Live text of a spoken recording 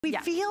We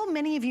feel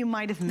many of you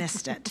might have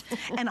missed it,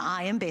 and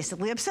I am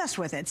basically obsessed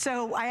with it.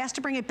 So I asked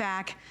to bring it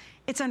back.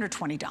 It's under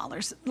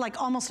 $20,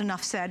 like almost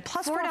enough said,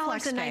 plus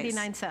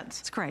 $4.99.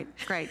 It's great,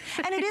 great.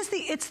 And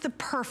it's the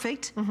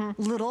perfect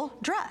little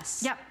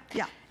dress. Yep.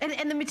 Yeah.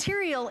 And the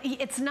material,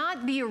 it's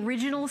not the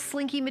original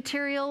Slinky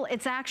material.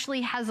 It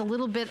actually has a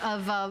little bit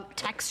of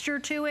texture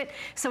to it.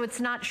 So it's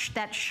not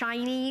that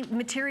shiny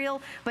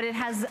material, but it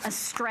has a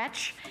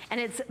stretch and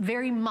it's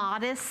very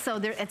modest. So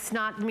it's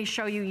not, let me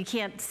show you, you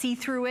can't see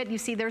through it. You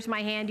see there's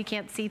my hand, you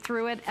can't see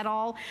through it at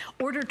all.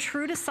 Order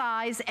true to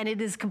size and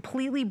it is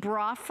completely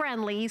bra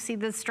friendly. You see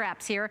the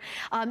straps here.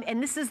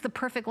 And this is the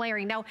perfect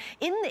layering. Now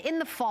in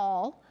the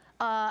fall,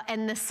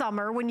 and the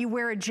summer, when you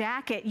wear a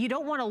jacket, you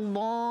don't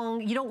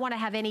want to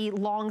have any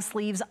long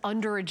sleeves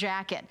under a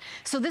jacket.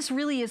 So this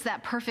really is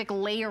that perfect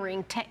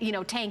layering,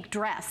 tank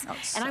dress. Oh,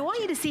 and I want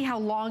you to see how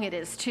long it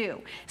is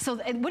too. So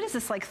what is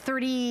this, like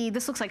 30,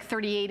 this looks like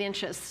 38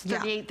 inches,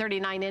 38,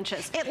 39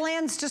 inches. It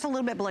lands just a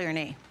little bit below your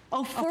knee.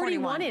 Oh,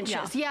 41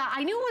 inches. Yeah,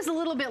 I knew it was a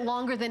little bit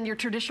longer than your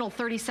traditional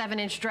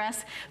 37-inch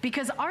dress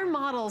because our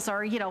models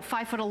are,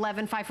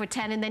 5'11",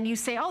 5'10", and then you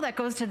say, oh, that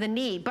goes to the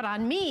knee. But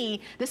on me,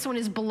 this one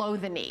is below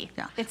the knee.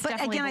 Yeah. It's but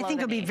definitely again, I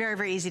think it'll knee. be very,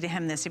 very easy to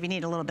hem this if you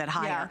need a little bit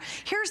higher. Yeah.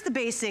 Here's the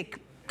basic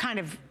kind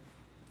of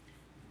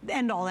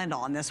end all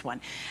on this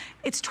one.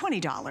 It's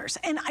 $20.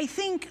 And I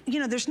think,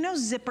 there's no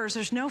zippers,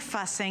 there's no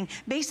fussing.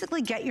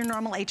 Basically get your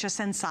normal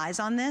HSN size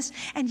on this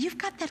and you've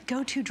got that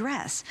go-to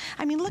dress.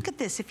 I mean, look at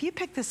this. If you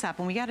pick this up,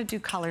 and we gotta do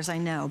colors, I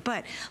know,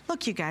 but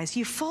look, you guys,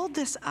 you fold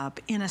this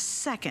up in a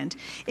second.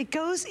 It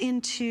goes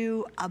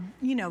into,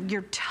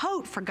 your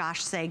tote, for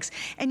gosh sakes,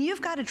 and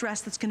you've got a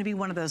dress that's gonna be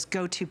one of those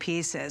go-to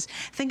pieces.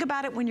 Think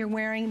about it when you're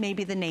wearing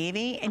maybe the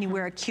navy and you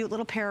wear a cute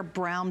little pair of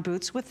brown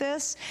boots with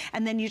this,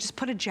 and then you just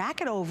put a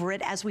jacket over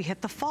it as we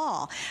hit the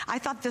fall. I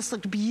thought this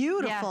looked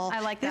beautiful. Yeah,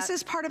 I like that. This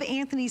is part of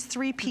Anthony's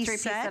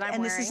three-piece set,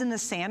 and this is in the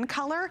sand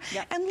color.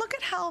 Yep. And look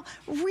at how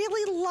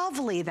really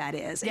lovely that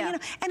is. Yeah.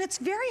 And it's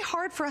very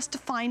hard for us to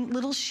find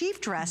little sheath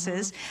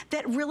dresses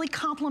that really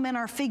complement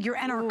our figure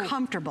and are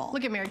comfortable.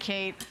 Look at Mary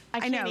Kate.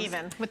 I can't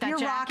even with that You're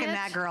jacket. Rocking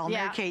that, girl.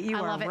 Yeah, Mary Kate, you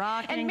are rocking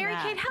that. And Mary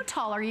Kate, how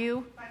tall are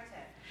you? 5'10".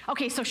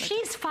 Okay, so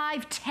she's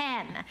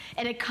 5'10",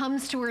 and it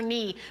comes to her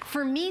knee.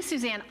 For me,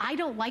 Suzanne, I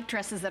don't like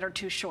dresses that are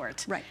too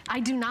short. Right.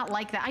 I do not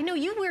like that. I know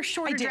you wear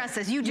shorter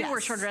dresses. You do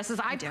wear shorter dresses.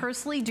 I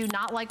personally do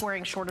not like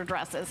wearing shorter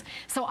dresses.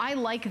 So I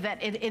like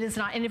that it is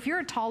not. And if you're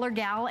a taller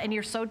gal and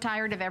you're so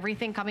tired of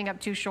everything coming up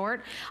too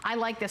short, I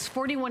like this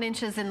 41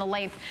 inches in the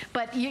length.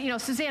 But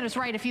Suzanne is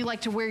right. If you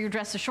like to wear your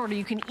dresses shorter,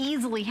 you can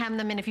easily hem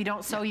them, and if you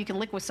don't sew, you can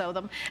liquid sew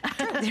them.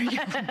 There you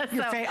go.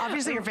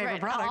 Obviously your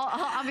favorite product.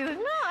 I'll be like,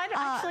 no,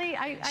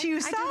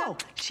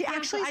 She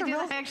actually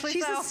is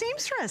she's a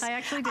seamstress. I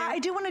actually do. I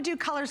do want to do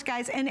colors,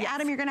 guys. And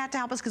Adam, you're going to have to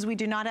help us because we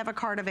do not have a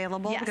card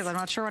available because I'm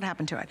not sure what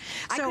happened to it.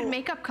 So, I could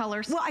make up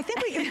colors. Well, I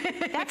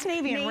think that's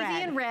navy and red.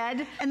 Navy and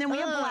red. And then we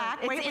have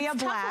black. Wait, we have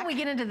black. When we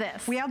get into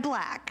this. We have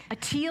black. A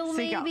teal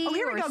maybe. Oh,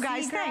 here we go,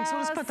 guys. Thanks. So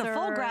let's put the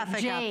full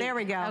graphic up. There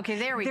we go. Okay,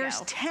 there we go.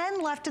 There's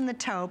 10 left in the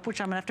taupe, which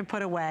I'm going to have to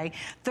put away.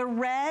 The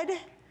red,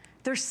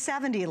 there's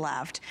 70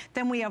 left.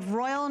 Then we have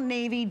royal,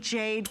 navy,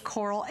 jade,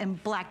 coral,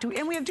 and black.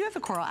 And we do have the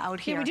coral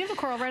out here. Yeah, we do have the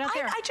coral right out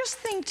there. I just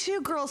think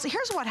too, girls,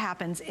 here's what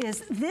happens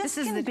is this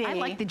is the I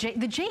like the jade.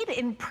 The jade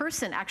in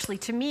person, actually,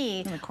 to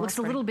me, looks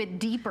a little bit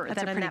deeper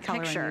than in that picture. That's a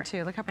pretty color on you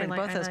too. Look how pretty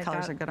both those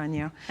colors are good on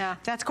you. Yeah.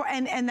 That's cool.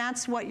 And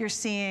that's what you're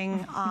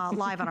seeing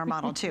live on our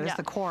model too, is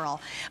the coral.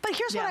 But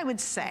here's what I would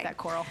say. That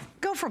coral.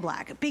 Go for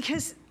black,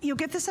 because you'll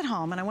get this at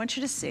home, and I want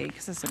you to see,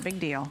 because it's a big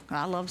deal.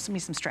 I love me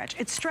some stretch.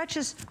 It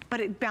stretches, but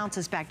it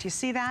bounces back. Do you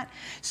see that?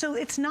 So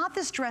it's not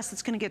this dress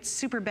that's gonna get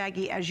super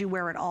baggy as you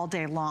wear it all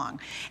day long.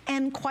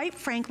 And quite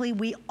frankly,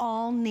 we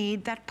all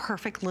need that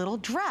perfect little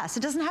dress.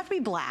 It doesn't have to be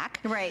black.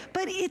 Right.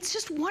 But it's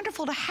just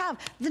wonderful to have.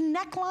 The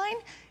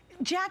neckline,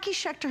 Jackie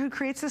Schechter, who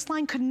creates this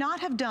line, could not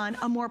have done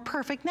a more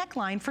perfect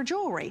neckline for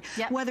jewelry.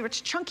 Yep. Whether it's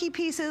chunky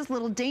pieces,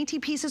 little dainty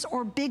pieces,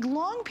 or big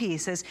long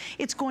pieces,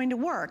 it's going to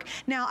work.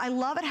 Now, I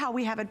love it how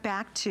we have it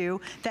back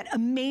to that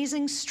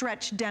amazing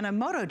stretch denim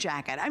moto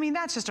jacket. I mean,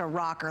 that's just a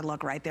rocker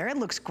look right there. It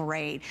looks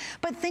great.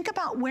 But think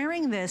about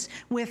wearing this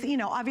with,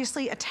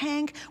 obviously a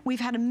tank. We've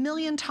had a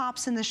million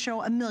tops in the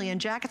show, a million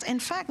jackets. In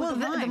fact, the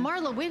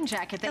Marla Wynn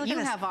jacket that you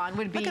have on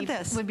would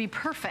be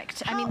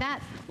perfect. I mean,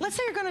 that. Let's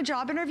say you're going to a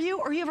job interview,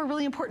 or you have a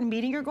really important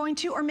meeting you're going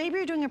to, or maybe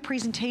you're doing a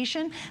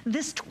presentation.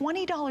 This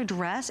 $20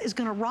 dress is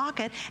going to rock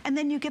it, and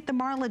then you get the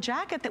Marla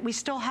jacket that we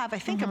still have, I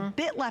think, a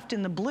bit left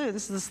in the blue.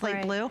 This is the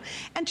slate blue,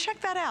 and check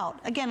that out.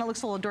 Again, it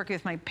looks a little dorky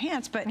with my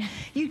pants, but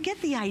you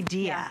get the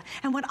idea.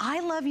 And what I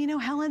love,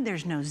 Helen,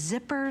 there's no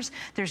zippers,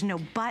 there's no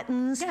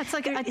buttons. Yeah, it's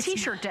like a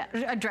t-shirt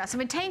dress,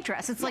 a tank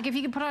dress. It's like if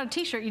you can put on a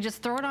t-shirt, you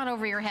just throw it on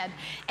over your head.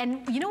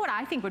 And you know what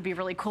I think would be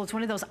really cool? It's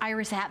one of those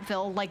Iris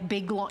Hatfield, like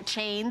big long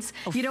chains.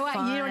 You know what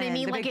I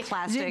mean? The like big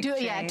plastic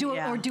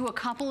or do a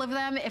couple of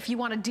them if you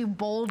want to do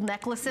bold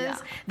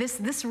necklaces.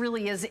 This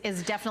really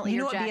is definitely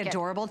your jacket. You know what would be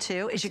adorable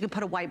too is you could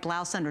put a white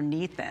blouse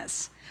underneath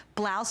this.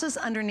 Blouses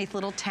underneath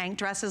little tank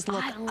dresses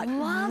look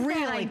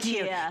really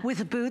cute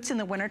with boots in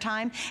the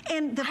wintertime.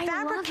 And the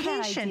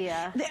fabrication,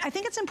 I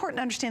think it's important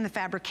to understand the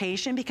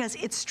fabrication because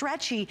it's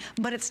stretchy,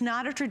 but it's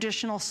not a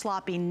traditional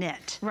sloppy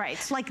knit. Right.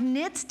 Like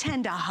knits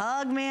tend to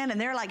hug, man, and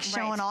they're like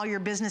showing all your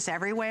business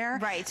everywhere.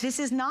 Right. This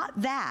is not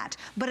that,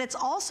 but it's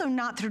also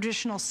not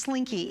traditional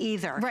slinky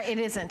either. Right, it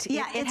isn't.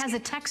 Yeah, it has a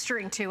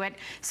texturing to it,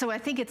 so I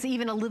think it's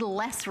even a little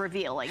less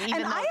revealing.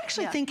 And I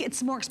actually think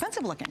it's more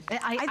expensive looking.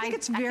 I think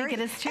it's very. I think it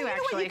is too, and you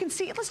know what, you can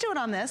see, let's do it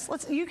on this.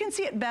 You can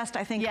see it best,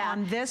 I think,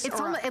 on this.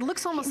 It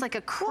looks almost like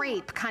a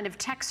crepe kind of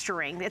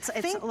texturing. It's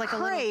like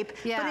crepe,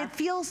 a little, but it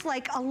feels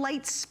like a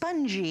light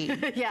spongy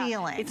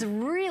feeling. It's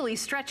really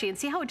stretchy, and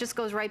see how it just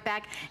goes right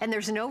back, and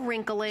there's no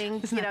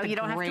wrinkling. You know, you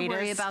don't have to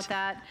worry about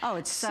that. Oh,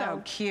 it's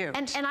so cute.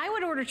 And I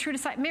would order true to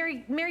size.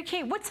 Mary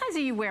Kate, what size are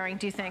you wearing,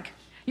 do you think?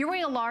 You're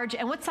wearing a large,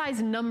 and what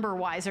size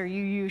number-wise are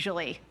you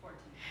usually?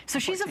 So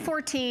she's a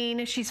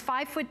 14, she's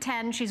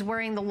 5'10", she's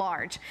wearing the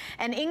large.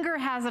 And Inger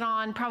has it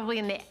on probably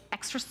in the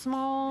extra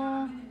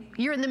small.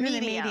 You're in the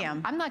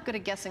medium. I'm not good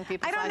at guessing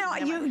people's sizes. I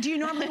don't know, do you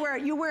normally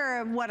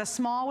wear, what, a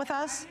small with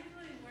us?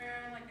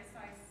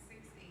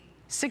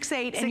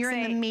 6'8", and you're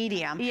in the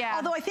medium. Yeah.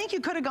 Although I think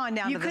you could have gone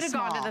down to the small. You could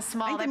have gone to the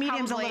small. I think the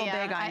medium's a little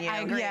big on you.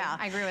 I agree. Yeah.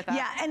 I agree with that.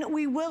 Yeah, and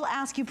we will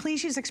ask you,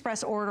 please use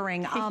express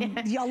ordering.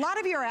 A lot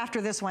of you are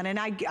after this one, and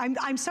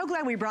I'm so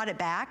glad we brought it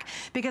back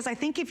because I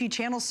think if you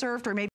channel surfed or maybe